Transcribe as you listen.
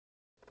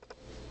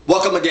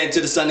Welcome again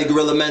to the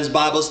SundayGorilla Men's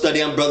Bible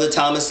Study. I'm Brother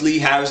Thomas Lee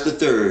Harris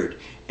III,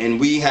 and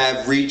we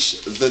have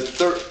reached the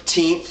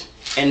 13th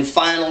and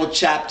final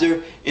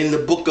chapter in the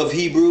book of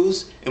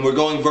Hebrews, and we're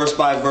going verse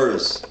by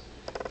verse.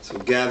 So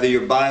gather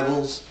your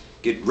Bibles,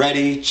 get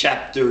ready,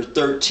 chapter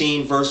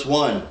 13, verse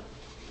 1.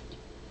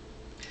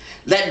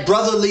 Let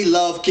brotherly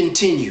love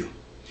continue.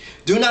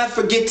 Do not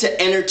forget to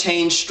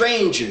entertain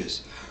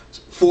strangers,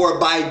 for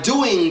by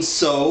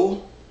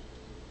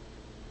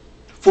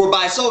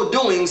so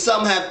doing,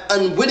 some have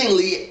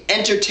unwittingly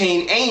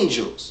entertained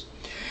angels.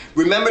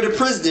 Remember the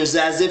prisoners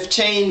as if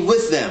chained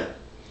with them,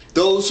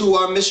 those who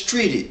are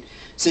mistreated,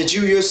 since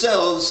you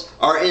yourselves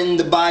are in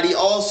the body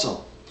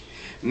also.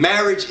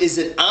 Verse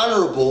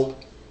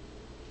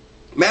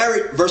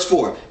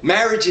 4,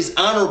 marriage is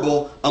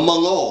honorable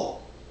among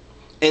all,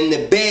 and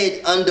the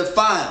bed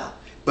undefiled,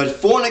 but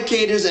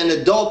fornicators and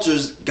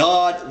adulterers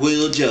God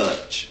will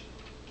judge.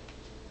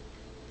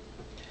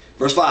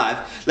 Verse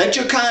 5, let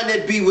your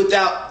conduct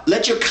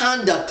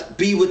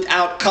be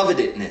without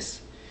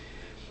covetousness.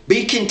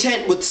 Be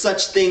content with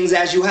such things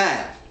as you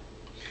have.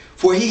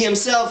 For he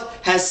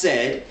himself has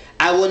said,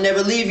 I will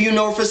never leave you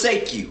nor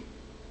forsake you.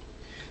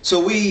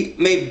 So we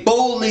may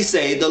boldly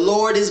say, the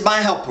Lord is my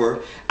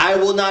helper. I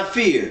will not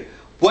fear.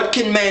 What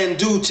can man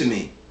do to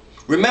me?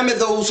 Remember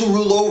those who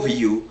rule over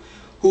you,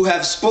 who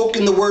have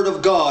spoken the word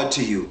of God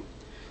to you,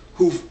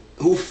 whose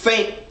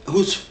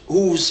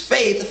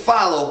faith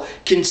follow,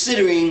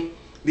 considering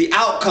the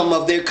outcome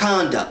of their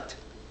conduct.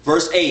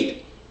 Verse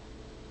 8,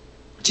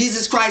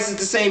 Jesus Christ is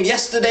the same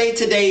yesterday,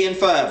 today, and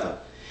forever.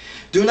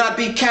 Do not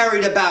be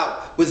carried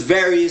about with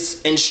various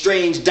and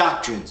strange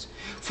doctrines,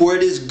 for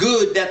it is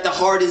good that the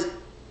heart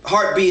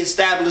be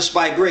established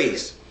by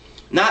grace,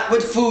 not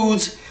with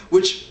foods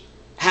which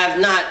have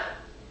not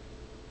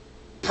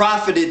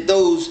profited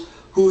those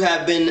who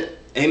have been.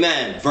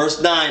 Amen. Verse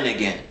 9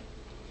 again.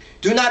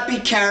 Do not be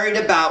carried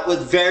about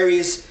with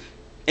various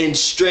and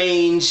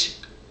strange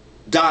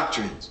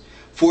doctrines,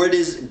 for it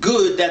is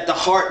good that the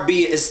heart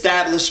be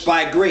established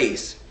by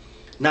grace,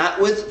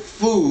 not with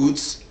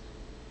foods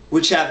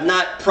which have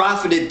not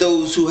profited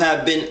those who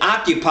have been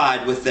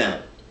occupied with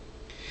them.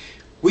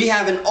 We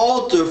have an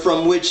altar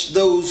from which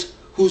those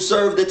who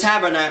serve the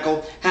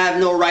tabernacle have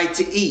no right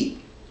to eat.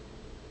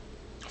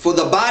 For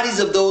the bodies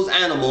of those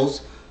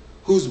animals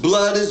whose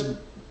blood is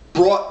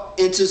brought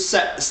into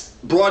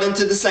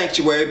the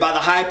sanctuary by the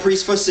high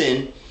priest for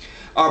sin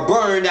are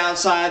burned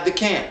outside the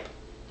camp.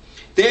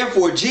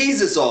 Therefore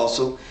Jesus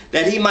also,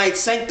 that he might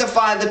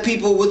sanctify the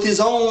people with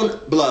his own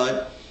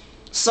blood,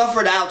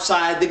 suffered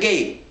outside the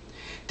gate.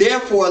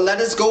 Therefore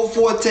let us go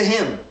forth to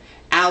him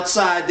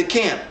outside the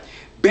camp,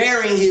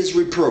 bearing his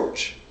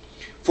reproach.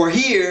 For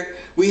here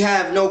we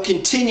have no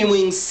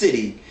continuing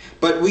city,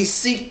 but we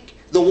seek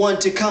the one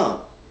to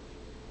come.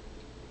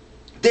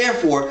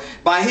 Therefore,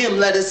 by him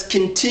let us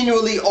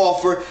continually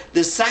offer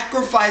the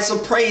sacrifice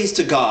of praise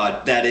to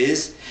God, that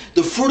is,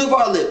 the fruit of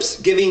our lips,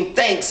 giving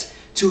thanks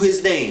to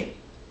his name.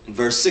 In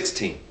verse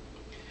 16.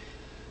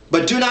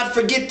 But do not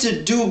forget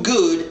to do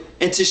good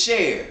and to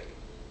share,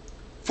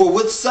 for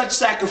with such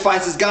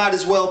sacrifices God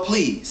is well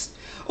pleased.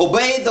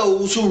 Obey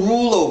those who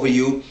rule over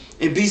you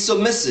and be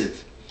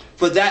submissive,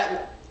 for they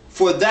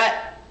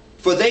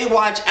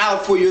watch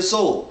out for your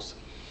souls,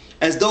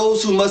 as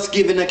those who must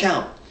give an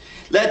account.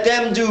 Let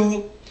them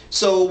do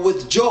so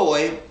with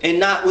joy and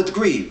not with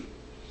grief,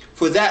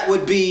 for that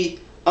would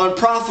be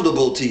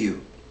unprofitable to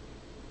you.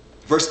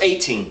 Verse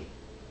 18.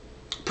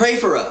 Pray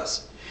for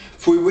us,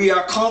 for we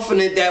are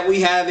confident that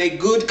we have a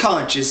good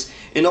conscience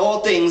in all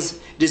things,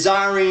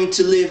 desiring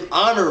to live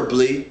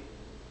honorably.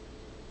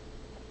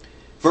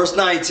 Verse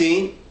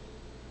 19.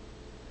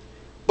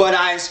 But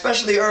I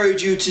especially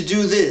urge you to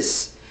do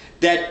this,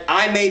 that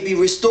I may be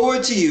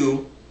restored to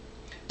you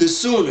the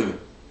sooner.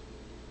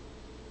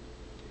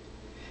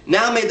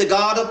 Now may the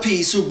God of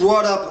peace, who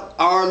brought up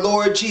our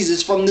Lord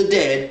Jesus from the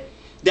dead,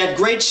 that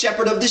great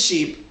shepherd of the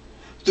sheep,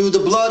 through the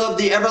blood of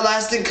the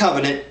everlasting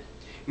covenant,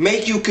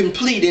 make you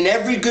complete in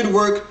every good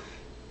work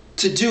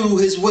to do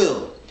his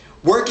will,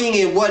 working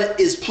in what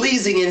is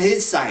pleasing in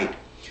his sight,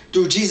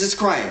 through Jesus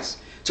Christ,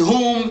 to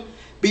whom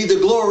be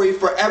the glory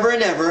forever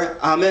and ever.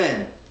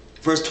 Amen.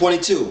 Verse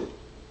 22.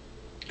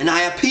 And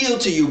I appeal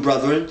to you,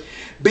 brethren,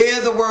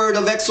 bear the word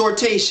of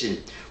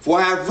exhortation, for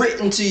I have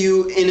written to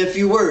you in a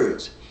few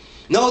words.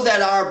 Know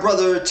that our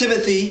brother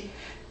Timothy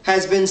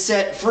has been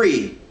set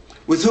free,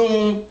 with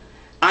whom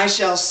I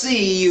shall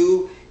see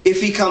you if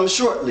he comes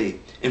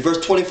shortly. In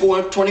verse 24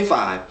 and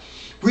 25,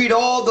 read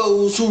all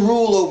those who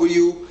rule over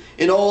you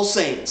and all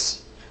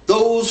saints.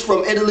 Those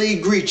from Italy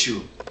greet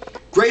you.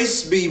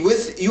 Grace be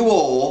with you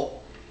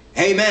all.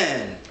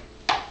 Amen.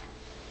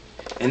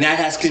 And that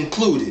has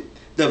concluded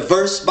the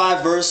verse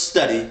by verse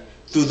study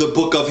through the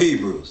book of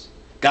Hebrews.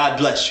 God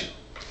bless you.